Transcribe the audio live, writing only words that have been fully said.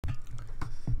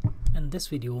In this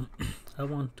video I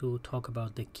want to talk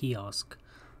about the kiosk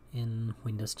in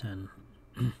Windows 10.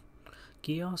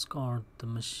 Kiosk are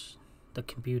the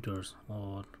computers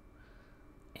or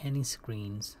any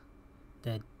screens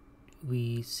that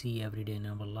we see every day in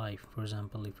our life. For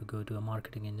example, if we go to a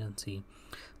marketing agency,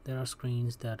 there are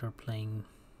screens that are playing,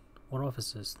 or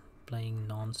offices playing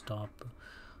non-stop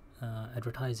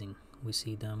advertising. We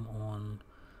see them on,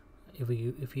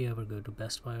 if you ever go to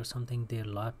Best Buy or something, their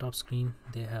laptop screen,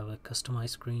 they have a customized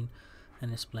screen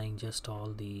and it's playing just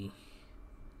all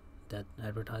that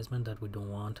advertisement that we don't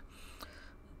want.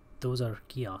 Those are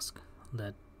kiosks,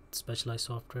 that specialized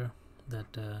software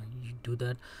that you do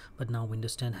that. But now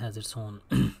Windows 10 has its own.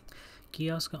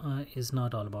 Kiosk is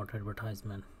not all about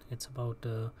advertisement. It's about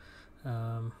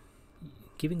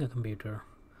giving a computer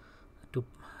to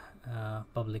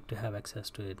public to have access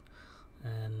to it,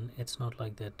 and it's not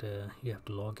like that you have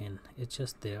to log in. It's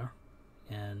just there,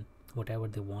 and whatever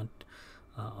they want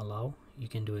allow, you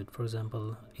can do it. For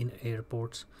example, in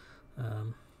airports,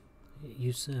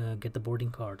 you get the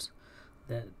boarding cards,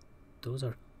 those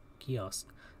are kiosks.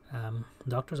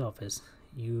 Doctor's office,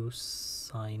 you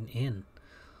sign in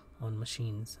on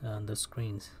machines on the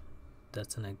screens.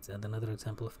 That's another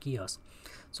example of kiosk.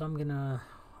 So I'm gonna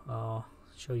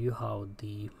show you how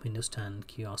the Windows 10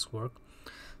 kiosk work.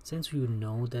 Since you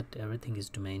know that everything is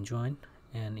domain joined,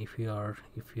 and if you are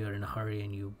in a hurry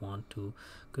and you want to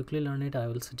quickly learn it, I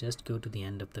will suggest go to the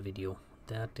end of the video.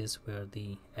 That is where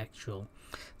the actual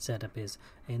setup is.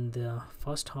 In the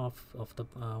first half of the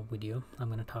video,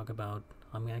 I'm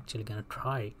actually going to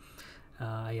try,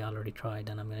 I already tried,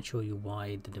 and I'm going to show you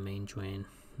why the domain join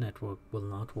network will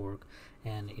not work,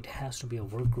 and it has to be a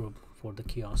work group for the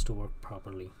kiosk to work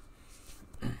properly,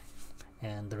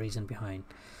 and the reason behind.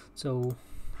 So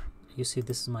you see,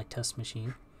 this is my test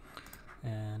machine,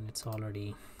 and it's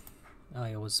already,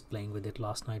 I was playing with it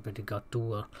last night, but it got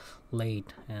too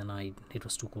late and it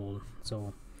was too cold,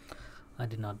 so I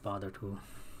did not bother to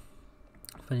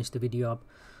finish the video up.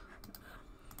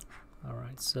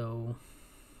 Alright, so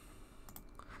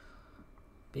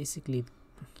basically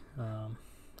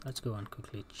let's go and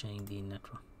quickly change the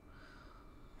network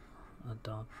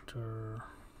adapter.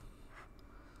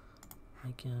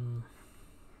 I can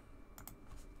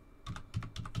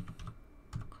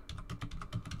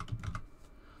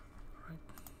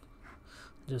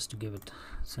just to give it,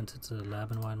 since it's a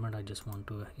lab environment, I just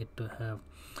want it to have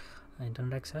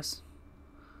internet access,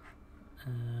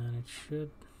 and it should.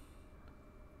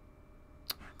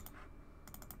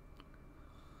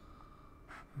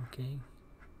 Okay,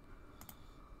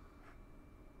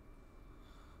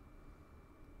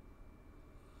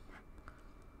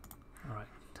 all right,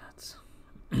 that's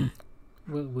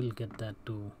we'll get that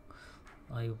too.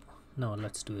 No,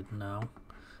 let's do it now,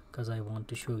 because I want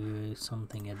to show you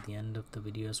something at the end of the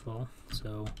video as well.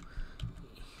 So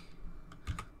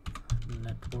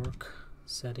network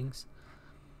settings,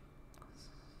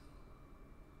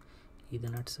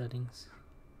 Ethernet settings,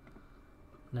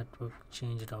 network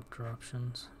change adapter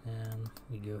options, and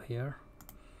we go here,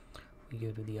 we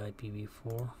go to the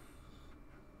IPv4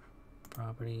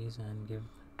 properties and give,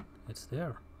 it's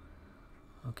there.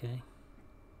 Okay,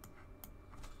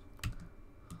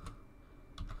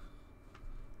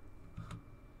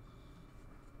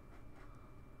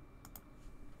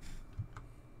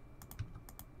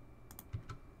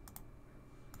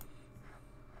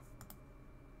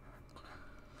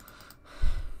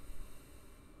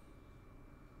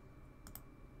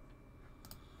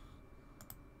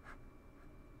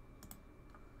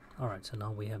 alright, so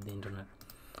now we have the internet.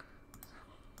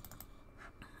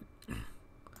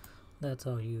 That's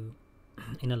how you,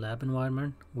 in a lab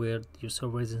environment where your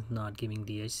server is not giving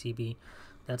DHCP,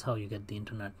 that's how you get the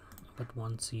internet. But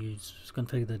once you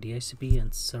configure the DHCP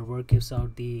and server gives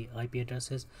out the IP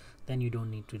addresses, then you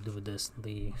don't need to do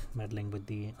the meddling with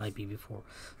the IPv4.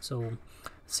 So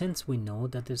since we know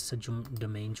that it's a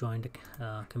domain joined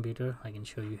computer, I can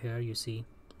show you here. You see,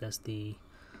 it's the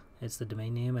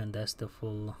domain name, and that's the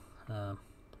full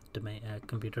domain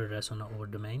computer address on our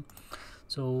domain.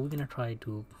 So we're gonna try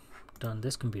to turn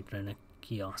this computer in a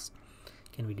kiosk.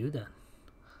 Can we do that?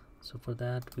 So for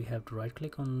that, we have to right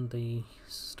click on the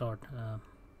start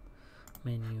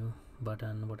menu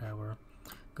button, whatever,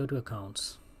 go to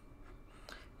accounts,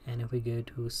 and if we go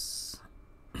to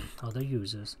other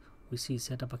users, we see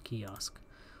set up a kiosk.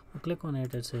 We click on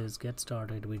it, it says get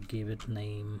started. We give it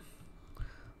name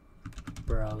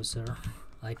browser.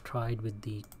 I tried with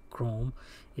the Chrome,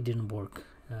 it didn't work.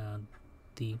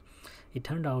 It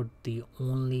turned out the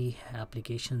only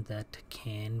applications that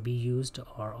can be used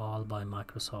are all by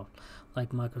Microsoft. Like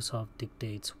Microsoft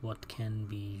dictates what can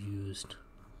be used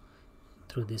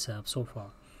through this app so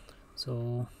far.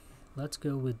 So let's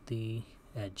go with the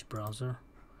Edge browser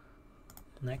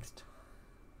next.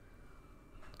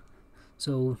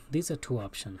 So these are two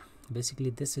options. Basically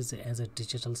this is as a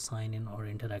digital sign-in or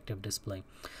interactive display.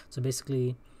 So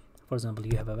basically, for example,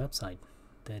 you have a website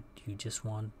that you just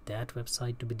want that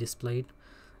website to be displayed,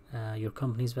 your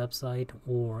company's website,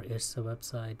 or it's a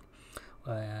website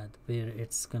where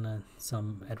it's gonna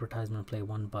some advertisement play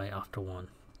one by after one,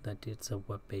 that it's a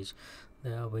web page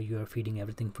where you are feeding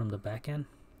everything from the back end.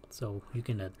 So you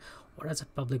can add, or as a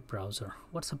public browser.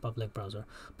 What's a public browser?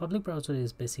 Public browser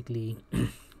is basically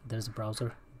there's a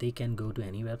browser, they can go to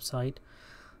any website,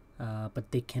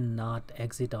 but they cannot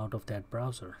exit out of that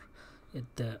browser.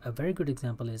 A very good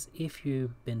example is if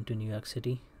you've been to New York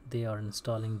City, they are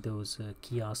installing those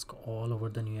kiosks all over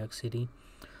the New York City.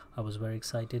 I was very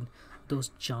excited. Those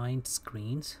giant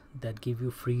screens that give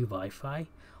you free Wi-Fi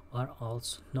are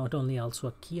also not only also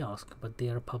a kiosk, but they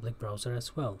are a public browser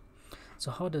as well.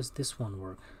 So how does this one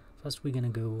work? First we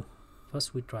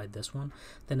tried this one,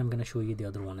 then I'm gonna show you the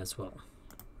other one as well.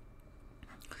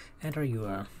 Enter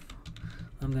URL.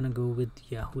 I'm gonna go with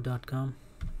yahoo.com.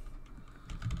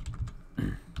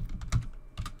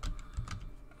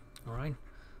 Alright,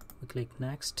 we click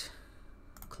next,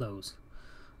 close,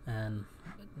 and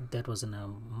that was in a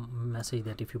message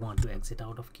that if you want to exit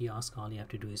out of kiosk, all you have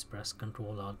to do is press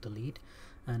Ctrl Alt Delete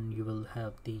and you will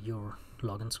have your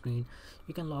login screen.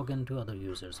 You can log into other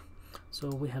users. So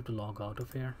we have to log out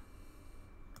of here.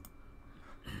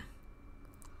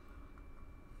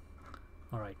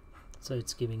 Alright, so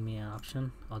it's giving me an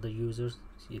option, other users,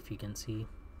 if you can see.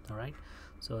 Alright,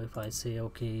 so if I say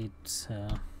okay, it's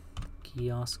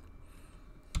kiosk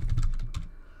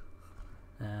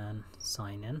and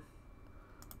sign in.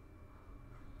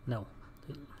 No,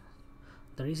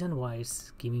 the reason why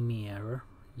it's giving me error,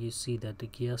 you see that the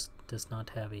kiosk does not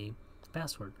have a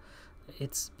password.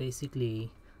 It's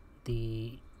basically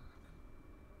the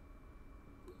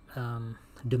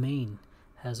domain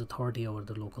has authority over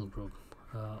the local group,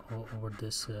 over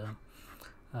this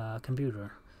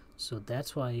computer. So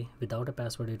that's why without a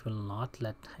password it will not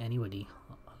let anybody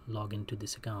log into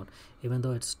this account, even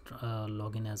though it's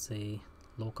login as a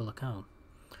local account.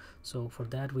 So for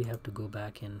that we have to go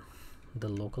back in the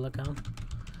local account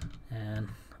and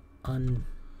unjoin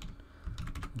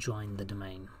the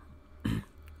domain.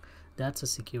 That's a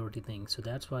security thing, so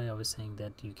that's why I was saying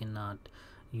that you cannot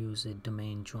use a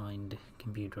domain joined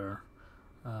computer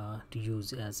to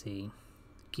use as a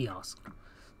kiosk.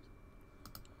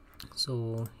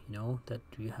 So you know that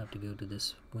you have to go to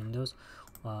this Windows,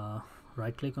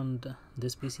 right click on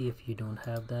this PC. If you don't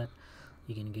have that,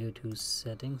 you can go to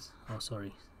settings. Oh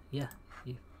sorry, yeah,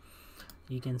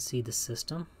 you can see the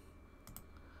system,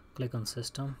 click on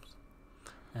system,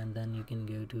 and then you can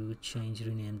go to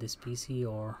rename this PC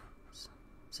or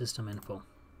system info,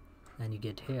 and you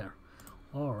get here.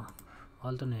 Or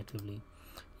alternatively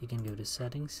you can go to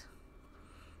settings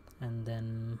and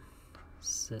then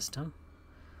system,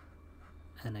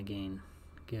 and again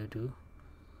go to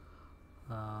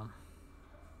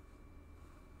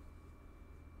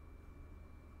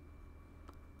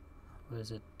where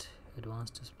is it,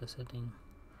 advanced display setting.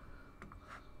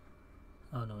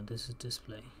 Oh no, this is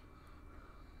display,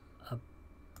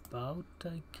 about,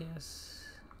 I guess,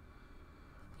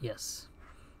 yes,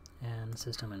 and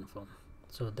system info.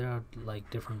 So there are like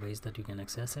different ways that you can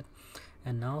access it.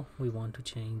 And now we want to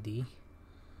change the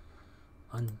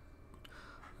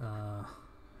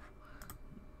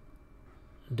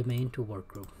domain to work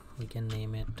group. We can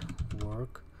name it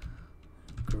work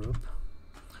group.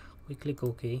 We click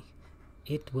OK.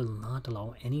 It will not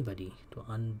allow anybody to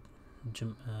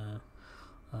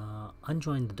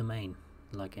unjoin the domain,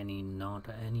 like not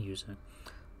any user,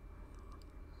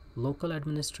 local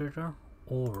administrator,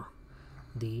 or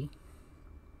the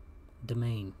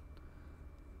domain.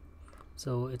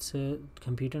 So it's a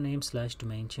computer name /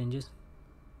 domain changes.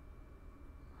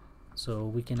 So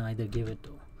we can either give it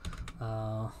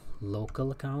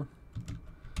local account.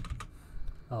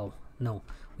 Oh no,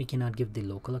 we cannot give the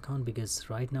local account because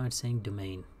right now it's saying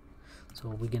domain. So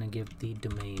we're gonna give the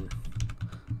domain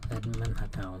admin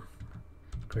account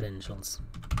credentials.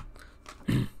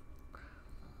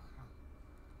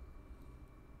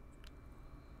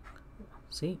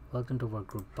 See, welcome to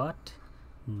workgroup, but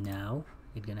now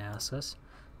it's gonna ask us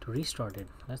to restart it.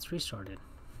 Let's restart it.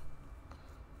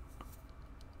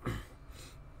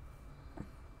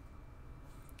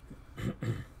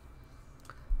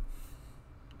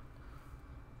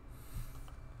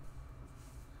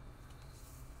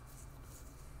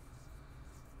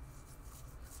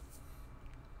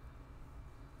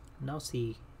 Now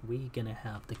see, we're gonna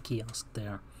have the kiosk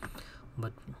there,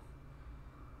 but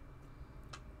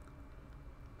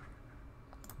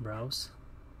browse.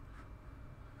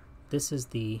 This is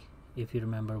the, if you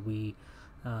remember, we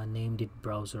named it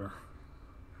browser.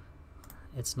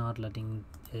 It's not letting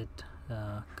it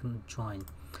join.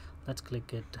 Let's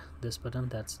click it, this button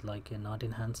that's like a not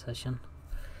in hand session,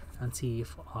 and see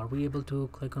if are we able to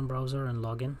click on browser and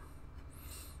log in.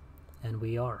 And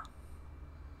we are,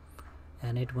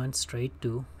 and it went straight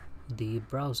to the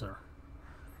browser.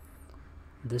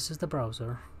 This is the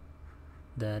browser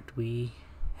that we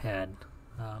had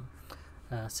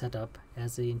set up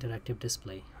as the interactive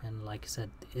display, and like I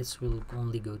said, this will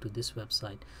only go to this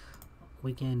website.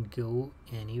 We can go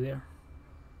anywhere.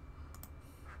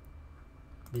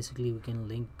 Basically we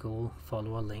can go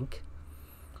follow a link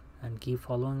and keep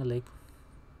following a link,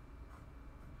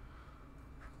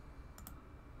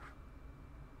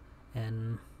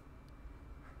 and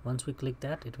once we click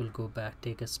that, it will go back,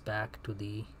 take us back to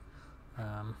the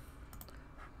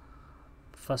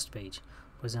first page.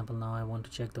 For example, now I want to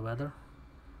check the weather.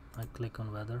 I click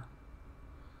on weather.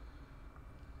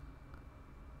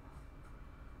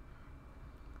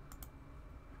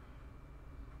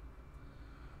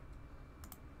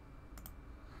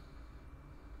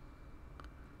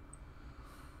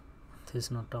 This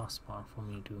is not taskbar for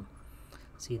me to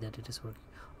see that it is working.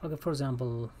 Okay, for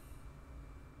example,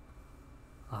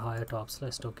 a higher tops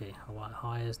list. Okay,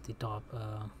 high is the top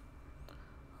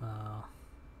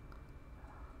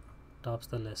tops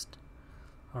the list.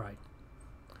 All right,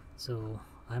 so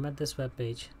I'm at this web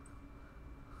page.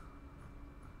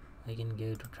 I can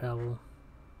go to travel.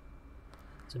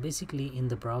 So basically in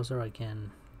the browser I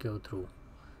can go through.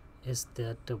 Is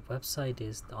that the website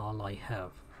is all I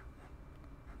have.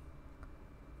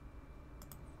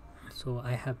 So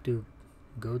I have to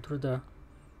go through the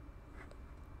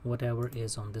whatever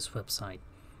is on this website.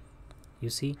 You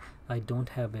see, I don't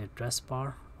have a address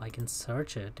bar. I can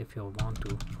search it if you want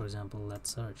to. For example,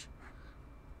 let's search.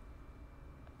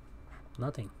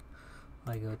 Nothing.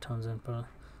 I go terms and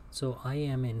so I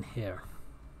am in here.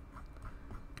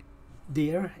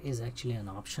 There is actually an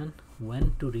option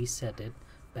when to reset it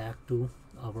back to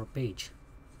our page.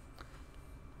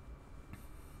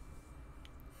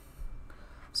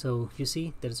 So you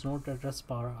see, there is no address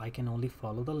bar. I can only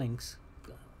follow the links,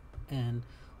 and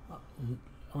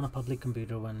on a public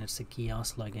computer, when it's a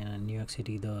kiosk like in New York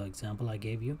City, the example I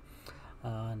gave you,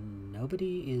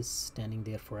 nobody is standing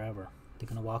there forever. They're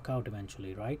gonna walk out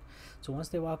eventually, right? So once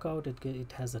they walk out,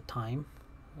 it has a time.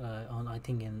 On I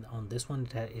think on this one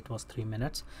it was 3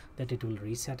 minutes that it will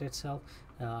reset itself.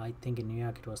 I think in New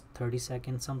York it was 30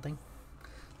 seconds something.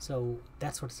 So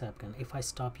that's what's happening. If I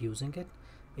stop using it,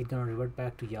 it's gonna revert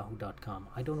back to yahoo.com.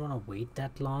 I don't want to wait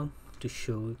that long to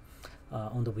show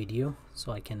on the video,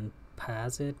 so I can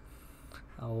pass it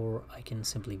or I can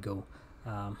simply go.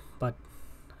 But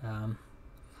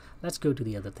let's go to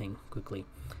the other thing quickly.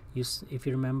 If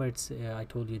you remember, it's I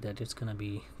told you that it's gonna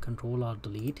be Control Alt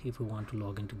Delete if we want to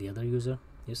log into the other user.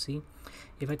 You see,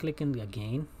 if I click in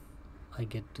again, I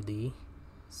get to the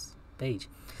page.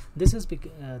 This is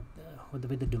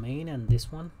with the domain, and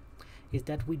this one is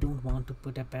that we don't want to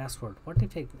put a password. What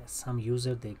if some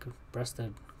user, they could press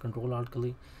the Control Alt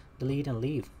Delete and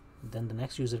leave, then the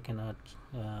next user cannot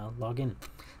log in.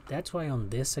 That's why on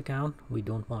this account we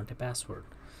don't want a password.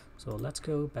 So let's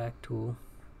go back to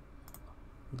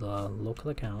the local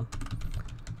account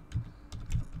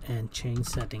and change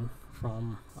setting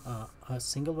from a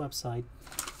single website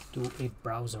to a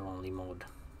browser only mode.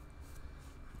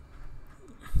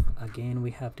 Again,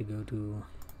 we have to go to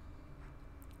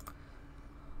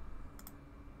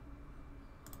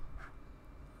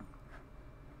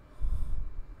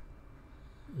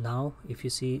now. If you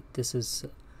see, this is,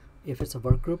 if it's a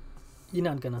work group, you're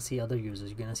not gonna see other users,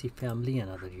 you're gonna see family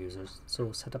and other users.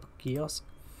 So set up a kiosk,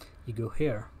 you go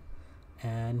here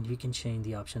and you can change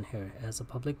the option here as a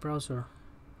public browser,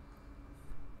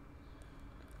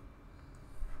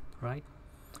 right?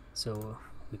 So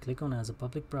we click on as a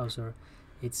public browser.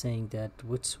 It's saying that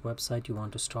which website you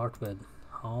want to start with,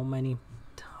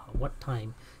 what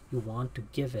time you want to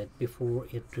give it before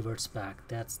it reverts back.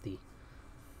 That's the,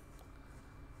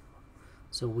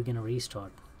 so we're gonna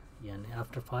restart, and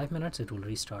after 5 minutes it will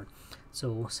restart.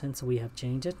 So since we have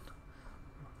changed it,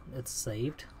 it's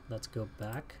saved. Let's go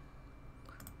back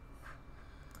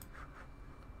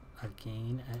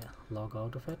again, log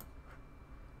out of it.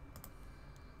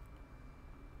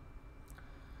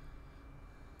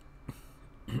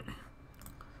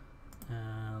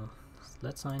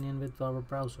 Let's sign in with our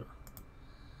browser.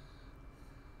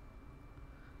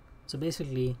 So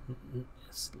basically,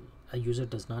 a user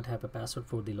does not have a password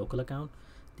for the local account,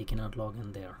 they cannot log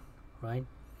in there, right?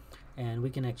 and we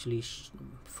can actually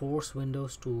force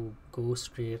Windows to go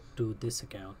straight to this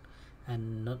account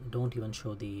and don't even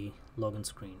show the login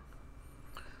screen.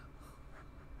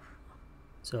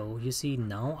 So you see,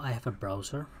 now I have a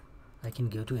browser. I can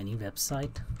go to any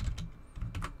website.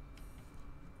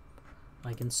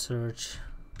 I can search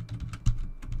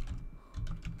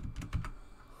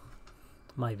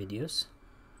my videos.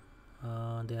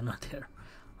 They are not there.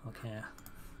 Okay,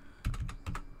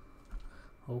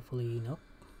 hopefully no.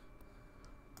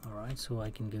 Alright, so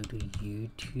I can go to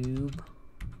YouTube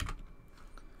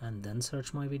and then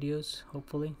search my videos.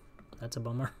 Hopefully, that's a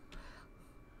bummer.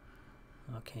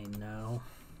 Okay, now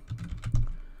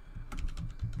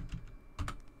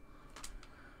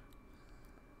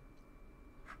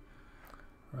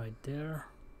right there.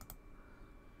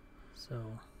 So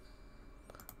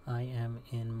I am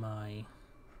in my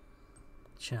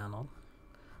channel.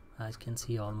 I can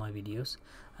see all my videos,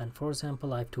 and for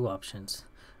example, I have two options.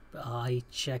 I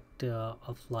checked a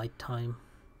flight time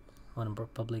on a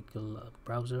public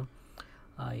browser.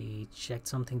 I checked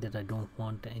something that I don't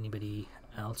want anybody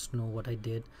else to know what I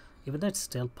did, even though it's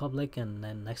still public and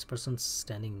then next person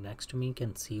standing next to me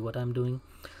can see what I'm doing,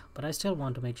 but I still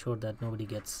want to make sure that nobody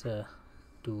gets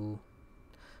to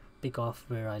pick off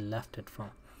where I left it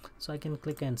from. So I can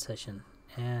click end session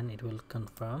and it will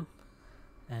confirm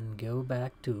and go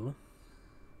back to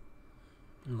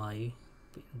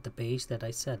the page that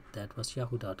I set, that was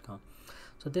yahoo.com.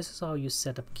 So this is how you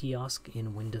set up Kiosk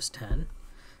in Windows 10.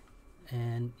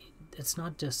 And it's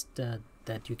not just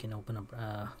that you can open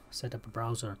a set up a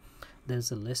browser.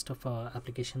 There's a list of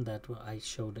applications that I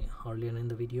showed earlier in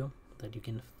the video that you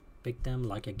can pick them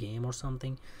like a game or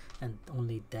something, and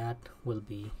only that will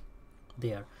be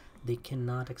there. They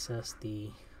cannot access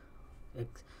the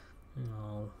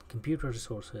computer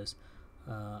resources,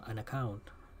 an account,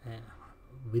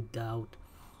 without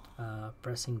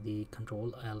pressing the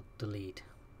Control Alt Delete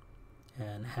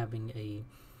and having a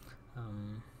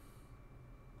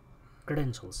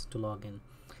credentials to log in.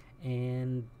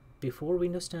 And before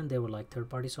Windows 10 there were like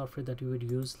third-party software that you would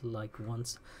use. Like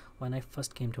once when I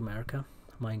first came to America,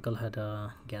 my uncle had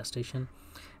a gas station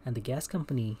and the gas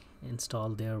company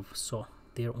installed their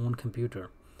own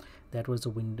computer. That was a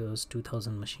Windows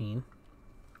 2000 machine,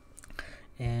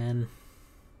 and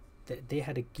they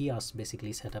had a kiosk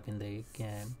basically set up in the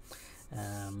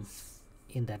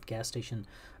in that gas station,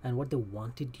 and what they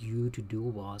wanted you to do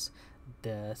was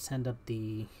send up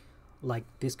the, like,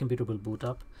 this computer will boot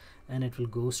up and it will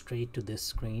go straight to this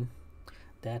screen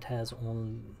that has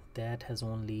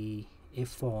only a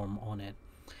form on it,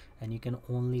 and you can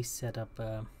only set up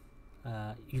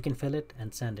you can fill it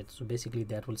and send it. So basically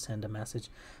that will send a message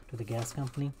to the gas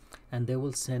company and they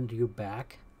will send you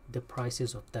back the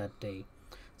prices of that day.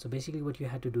 So basically what you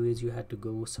had to do is you had to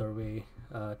go survey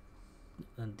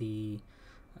the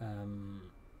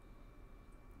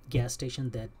gas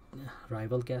station, that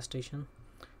rival gas station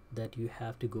that you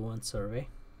have to go and survey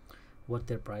what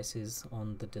their price is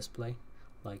on the display.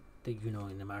 Like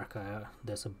in America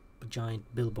there's a giant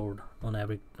billboard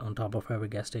on top of every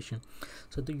gas station.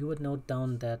 So you would note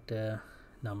down that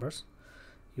numbers.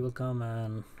 You will come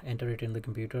and enter it in the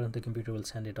computer. The computer will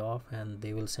send it off and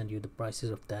they will send you the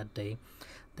prices of that day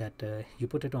that you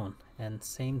put it on. And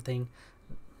same thing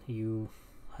you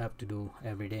have to do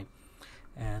every day.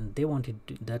 And they wanted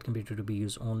that computer to be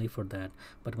used only for that.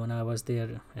 But when I was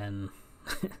there, and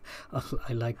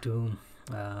I like to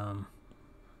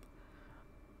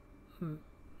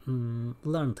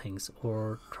learn things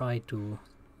or try to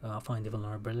find the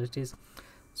vulnerabilities,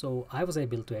 so I was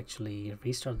able to actually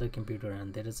restart the computer,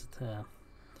 and there is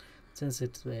since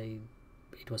it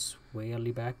was way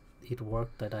early back, it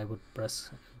worked that I would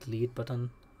press delete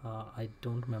button. I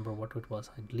don't remember what it was,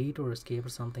 delete or escape or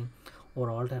something, or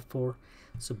alt F4.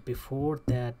 So before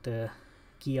that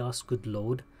kiosk could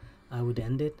load, I would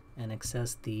end it and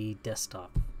access the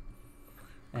desktop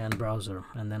and browser,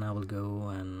 and then I will go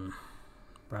and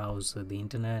browse the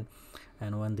internet.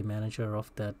 And when the manager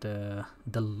of that the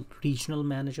regional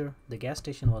manager, the gas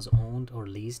station was owned or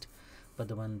leased,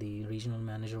 but when the regional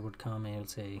manager would come, he would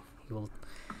say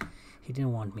he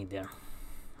didn't want me there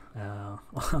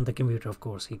on the computer. Of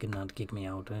course he could not kick me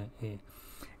out.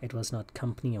 It was not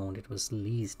company owned, it was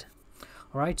leased.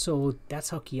 Alright, so that's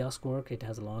how Kiosk work. It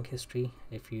has a long history.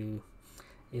 If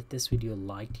this video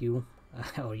liked you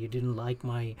or you didn't like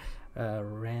my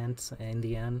rants in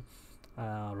the end,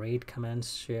 rate, comment,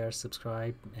 share,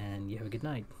 subscribe, and you have a good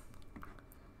night.